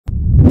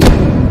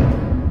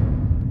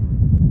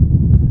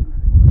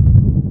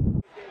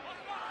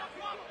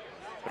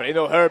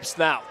Reino Herbst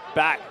now.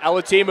 Back.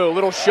 Alatimu, a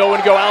little show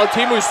and go.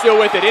 Alatimu still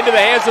with it. Into the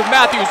hands of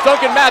Matthews.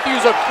 Duncan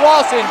Matthews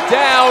across and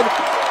down.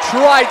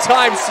 Try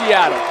time,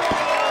 Seattle.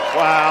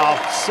 Wow,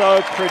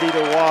 so pretty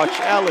to watch.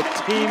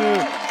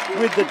 Alatimu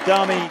with the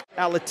dummy.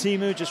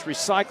 Alatimu just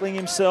recycling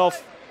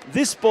himself.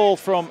 This ball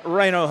from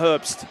Reino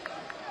Herbst.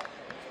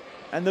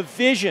 And the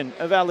vision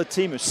of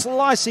Alatimu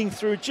slicing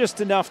through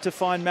just enough to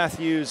find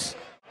Matthews.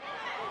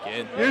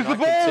 Again, they're not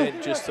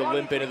content just to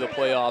limp into the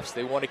playoffs.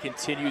 They want to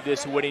continue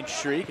this winning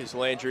streak as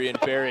Landry and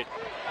Barrett,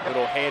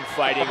 little hand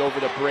fighting over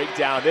the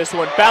breakdown. This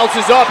one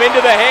bounces up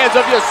into the hands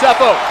of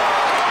Yosefo.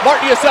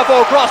 Martin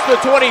Yosefo across the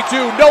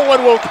 22. No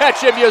one will catch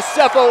him.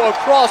 Yosefo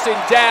across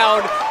and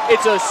down.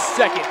 It's a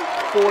second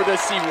for the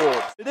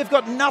Seawolves. They've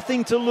got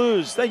nothing to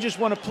lose. They just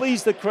want to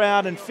please the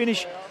crowd and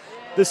finish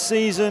the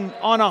season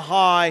on a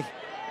high.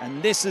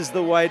 And this is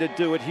the way to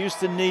do it.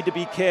 Houston need to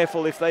be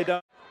careful if they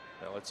don't.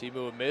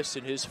 Alatimu a miss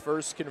in his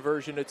first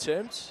conversion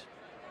attempt.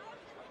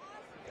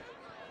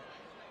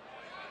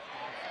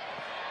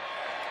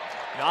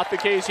 Not the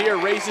case here.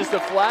 Raises the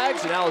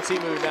flags, and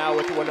Alatimu now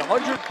with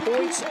 100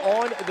 points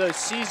on the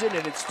season,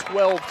 and it's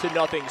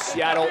 12-0.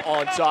 Seattle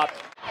on top.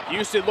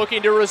 Houston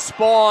looking to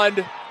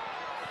respond.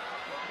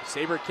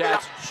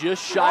 SaberCats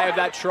just shy of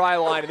that try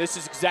line, and this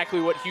is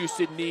exactly what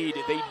Houston need.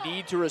 They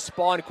need to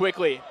respond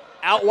quickly.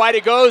 Out wide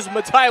it goes,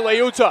 Matai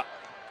Leuta.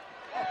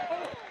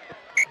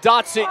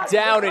 Dots it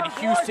down, and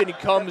Houston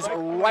comes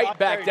right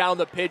back down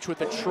the pitch with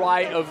a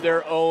try of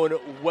their own.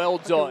 Well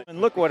done.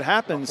 And look what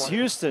happens.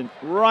 Houston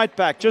right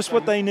back, just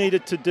what they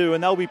needed to do,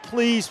 and they'll be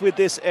pleased with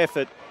this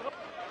effort.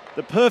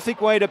 The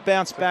perfect way to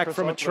bounce back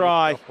from a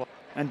try,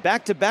 and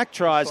back-to-back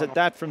tries at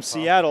that from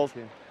Seattle.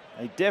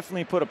 They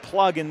definitely put a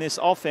plug in this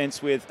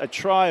offense with a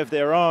try of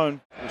their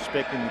own.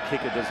 Respecting the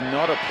kicker does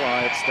not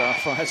apply at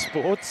Starfire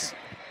Sports.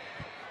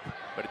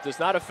 But it does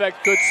not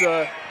affect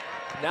Kutsa.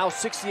 Now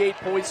 68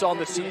 points on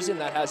the season.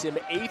 That has him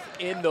 8th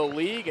in the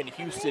league, and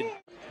Houston.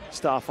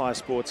 Starfire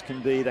Sports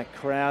can be that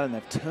crowd, and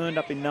they've turned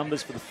up in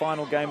numbers for the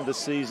final game of the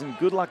season.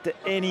 Good luck to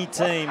any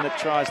team that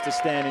tries to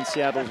stand in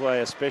Seattle's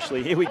way,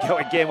 especially. Here we go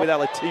again with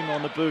Alatimu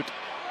on the boot.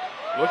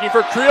 Looking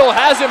for Creel,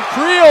 has him.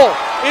 Creel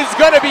is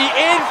going to be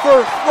in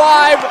for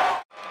 5.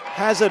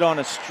 Has it on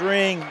a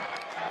string,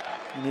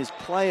 and his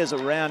players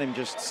around him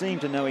just seem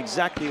to know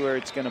exactly where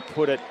it's going to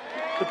put it.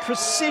 The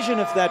precision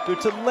of that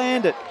boot to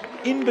land it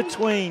in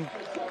between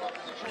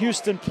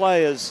Houston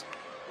players.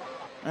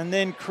 And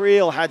then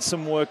Creel had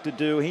some work to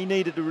do. He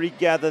needed to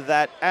regather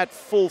that at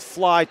full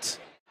flight.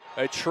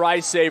 A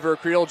try saver.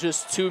 Creel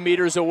just 2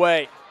 meters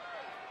away.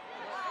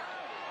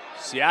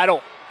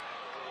 Seattle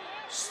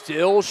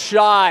still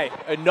shy.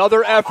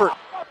 Another effort.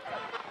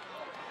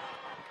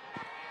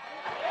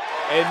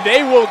 And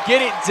they will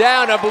get it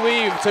down, I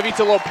believe.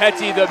 Tavita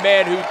Lopetti, the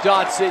man who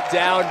dots it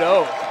down.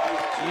 No,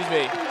 excuse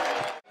me.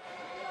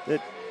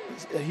 That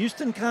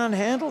Houston can't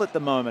handle at the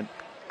moment.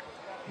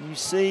 You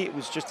see, it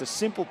was just a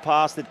simple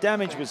pass. The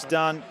damage was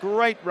done.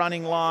 Great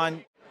running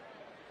line.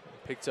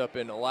 Picked up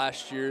in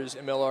last year's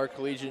MLR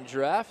Collegiate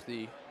Draft,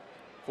 the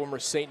former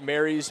St.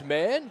 Mary's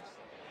man.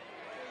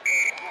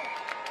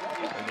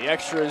 And the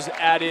extras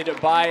added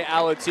by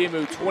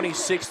Alatimu,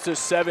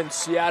 26-7,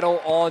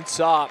 Seattle on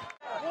top.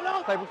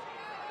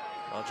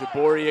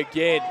 Jabori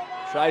again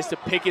tries to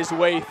pick his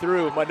way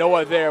through.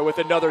 Manoa there with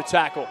another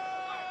tackle.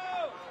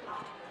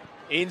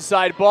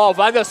 Inside ball,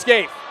 Van der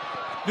Skeef.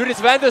 Nunes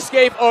Van der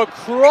Skeef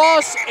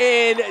across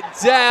and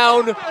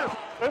down.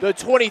 The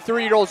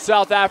 23-year-old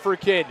South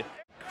African.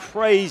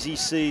 Crazy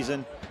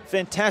season,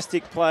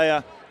 fantastic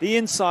player. The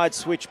inside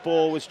switch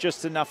ball was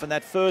just enough in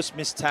that first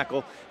missed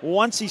tackle.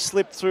 Once he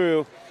slipped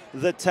through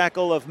the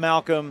tackle of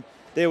Malcolm,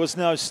 there was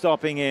no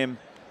stopping him.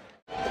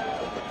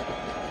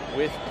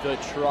 With the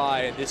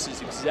try, and this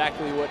is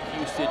exactly what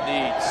Houston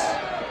needs.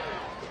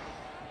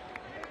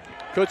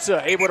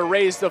 Kutsa able to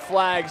raise the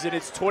flags, and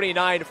it's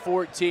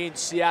 29-14,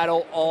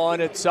 Seattle on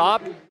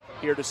top.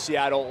 Here to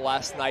Seattle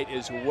last night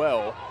as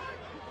well.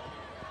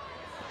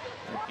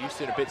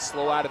 Houston a bit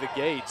slow out of the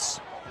gates.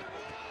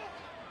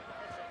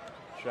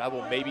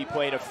 Travel maybe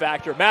playing a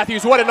factor.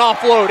 Matthews, what an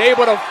offload,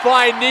 able to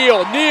find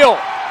Neal. Neal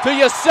to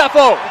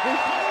Yosefo.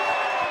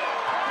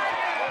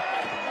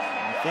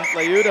 I think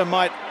Leuta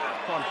might...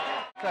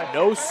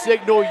 No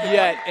signal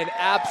yet, an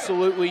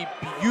absolutely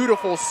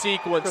beautiful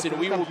sequence, and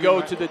we will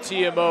go to the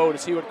TMO to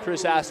see what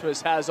Chris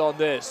Asmus has on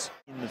this.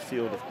 In the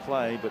field of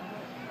play, but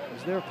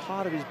was there a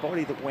part of his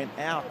body that went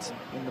out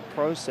in the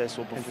process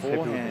or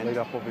beforehand?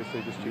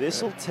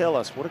 This will tell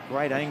us. What a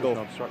great angle.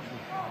 That's what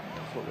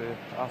they're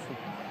asking.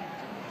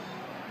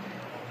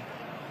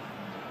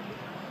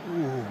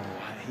 Ooh,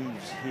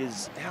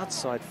 his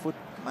outside foot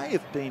may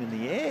have been in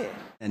the air.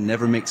 And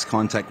never makes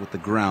contact with the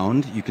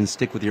ground. You can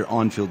stick with your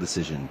on-field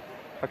decision.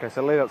 Okay,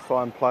 so lead-out's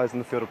fine. Players in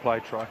the field of play,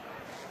 try.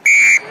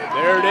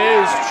 There it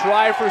is.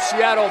 Try for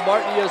Seattle.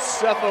 Martin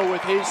Yosefo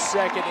with his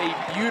second.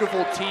 A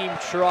beautiful team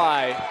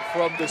try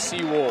from the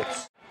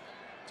Seawolves.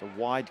 It's a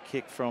wide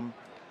kick from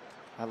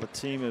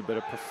Alatimu, but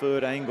a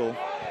preferred angle.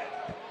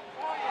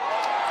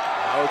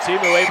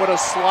 Timu able to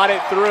slot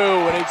it through,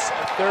 and it's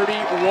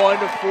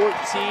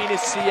 31-14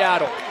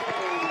 Seattle.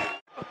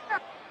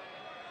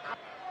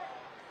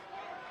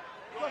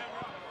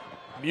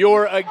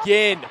 Muir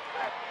again.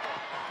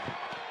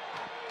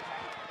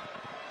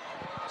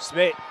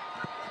 Smith.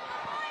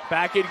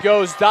 Back it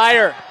goes.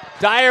 Dyer.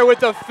 Dyer with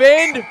the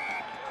fin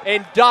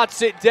and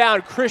dots it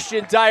down.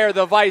 Christian Dyer,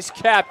 the vice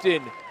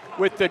captain,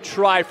 with the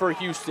try for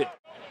Houston.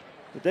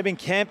 But they've been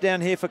camped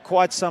down here for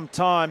quite some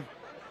time.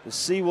 The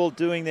Seawolves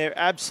doing their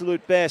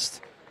absolute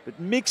best, but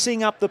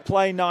mixing up the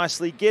play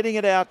nicely, getting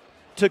it out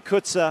to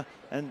Kutza,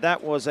 and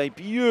that was a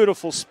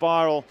beautiful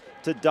spiral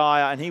to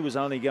Dyer, and he was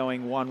only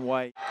going one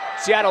way.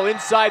 Seattle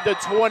inside the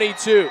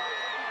 22.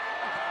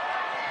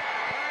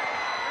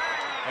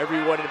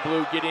 Everyone in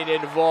blue getting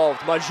involved.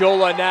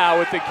 Majola now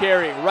with the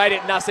carry, right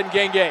at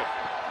Nasengenge.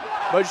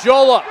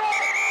 Majola.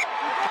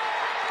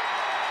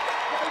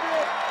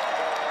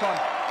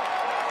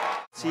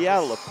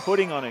 Seattle are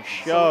putting on a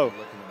show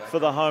for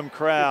the home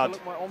crowd.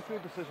 My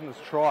on-field decision is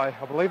try.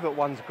 I believe that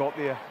one's got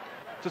there.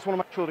 Just want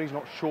to make sure that he's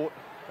not short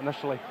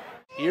initially.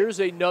 Here's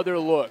another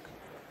look.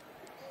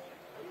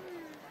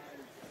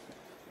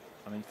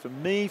 I mean, for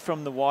me,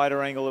 from the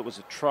wider angle, it was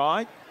a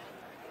try.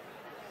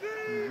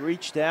 He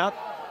reached out.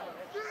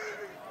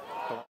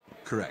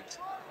 Correct.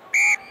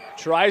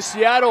 Try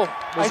Seattle.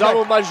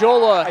 Mazamu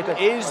Majola.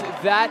 Is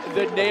that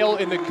the nail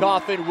in the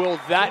coffin? Will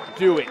that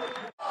do it?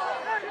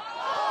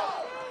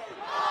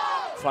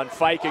 Van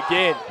Fike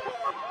again.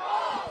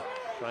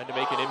 Trying to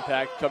make an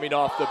impact coming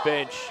off the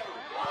bench.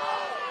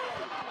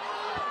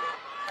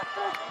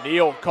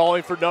 Neal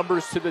calling for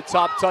numbers to the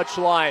top touch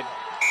line.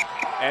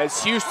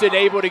 As Houston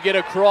able to get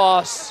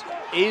across,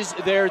 is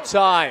their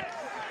time.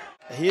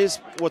 Here's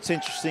what's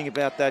interesting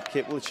about that,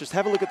 Kit. Let's just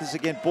have a look at this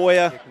again.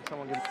 Boyer.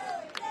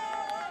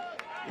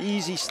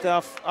 Easy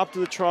stuff, up to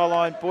the try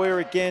line. Boyer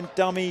again,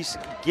 dummies,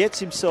 gets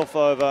himself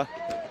over.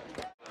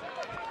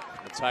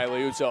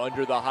 Taileiuta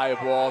under the high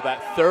ball.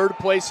 That third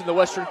place in the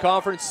Western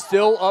Conference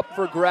still up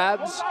for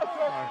grabs.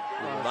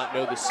 We will not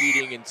know the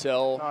seeding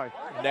until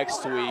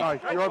next week.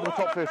 You're over the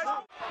top fish.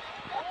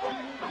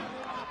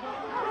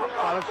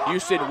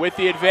 Houston with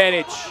the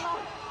advantage.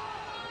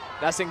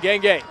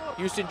 Nasengenge.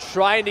 Houston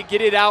trying to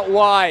get it out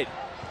wide.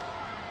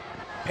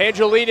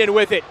 Pangelinen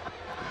with it.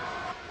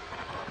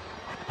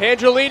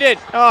 Pangelinen.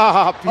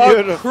 Ah,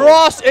 beautiful.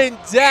 Across and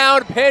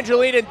down.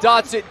 Pangelinen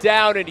dots it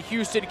down, and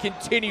Houston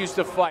continues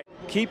to fight.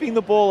 Keeping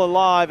the ball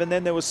alive, and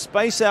then there was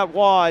space out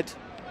wide.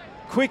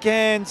 Quick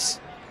hands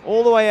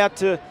all the way out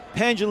to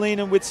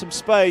Pangelinen with some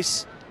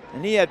space,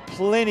 and he had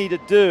plenty to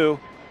do.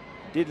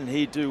 Didn't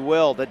he do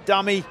well? The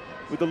dummy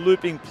with the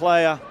looping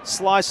player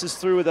slices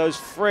through with those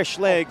fresh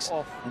legs,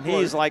 and he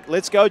is like,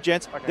 let's go,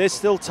 gents. There's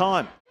still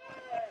time.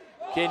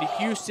 Can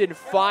Houston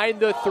find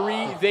the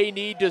three they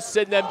need to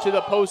send them to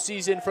the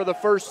postseason for the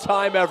first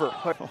time ever?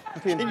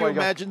 Can you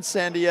imagine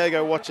San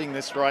Diego watching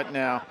this right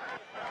now?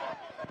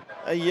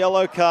 A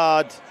yellow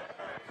card.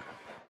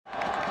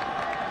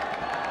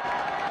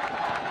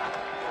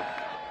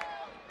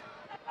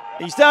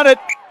 He's done it.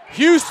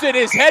 Houston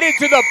is headed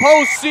to the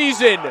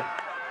postseason.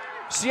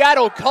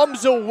 Seattle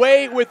comes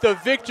away with the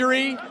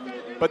victory,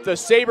 but the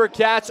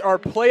SaberCats are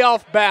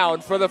playoff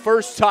bound for the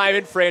first time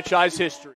in franchise history.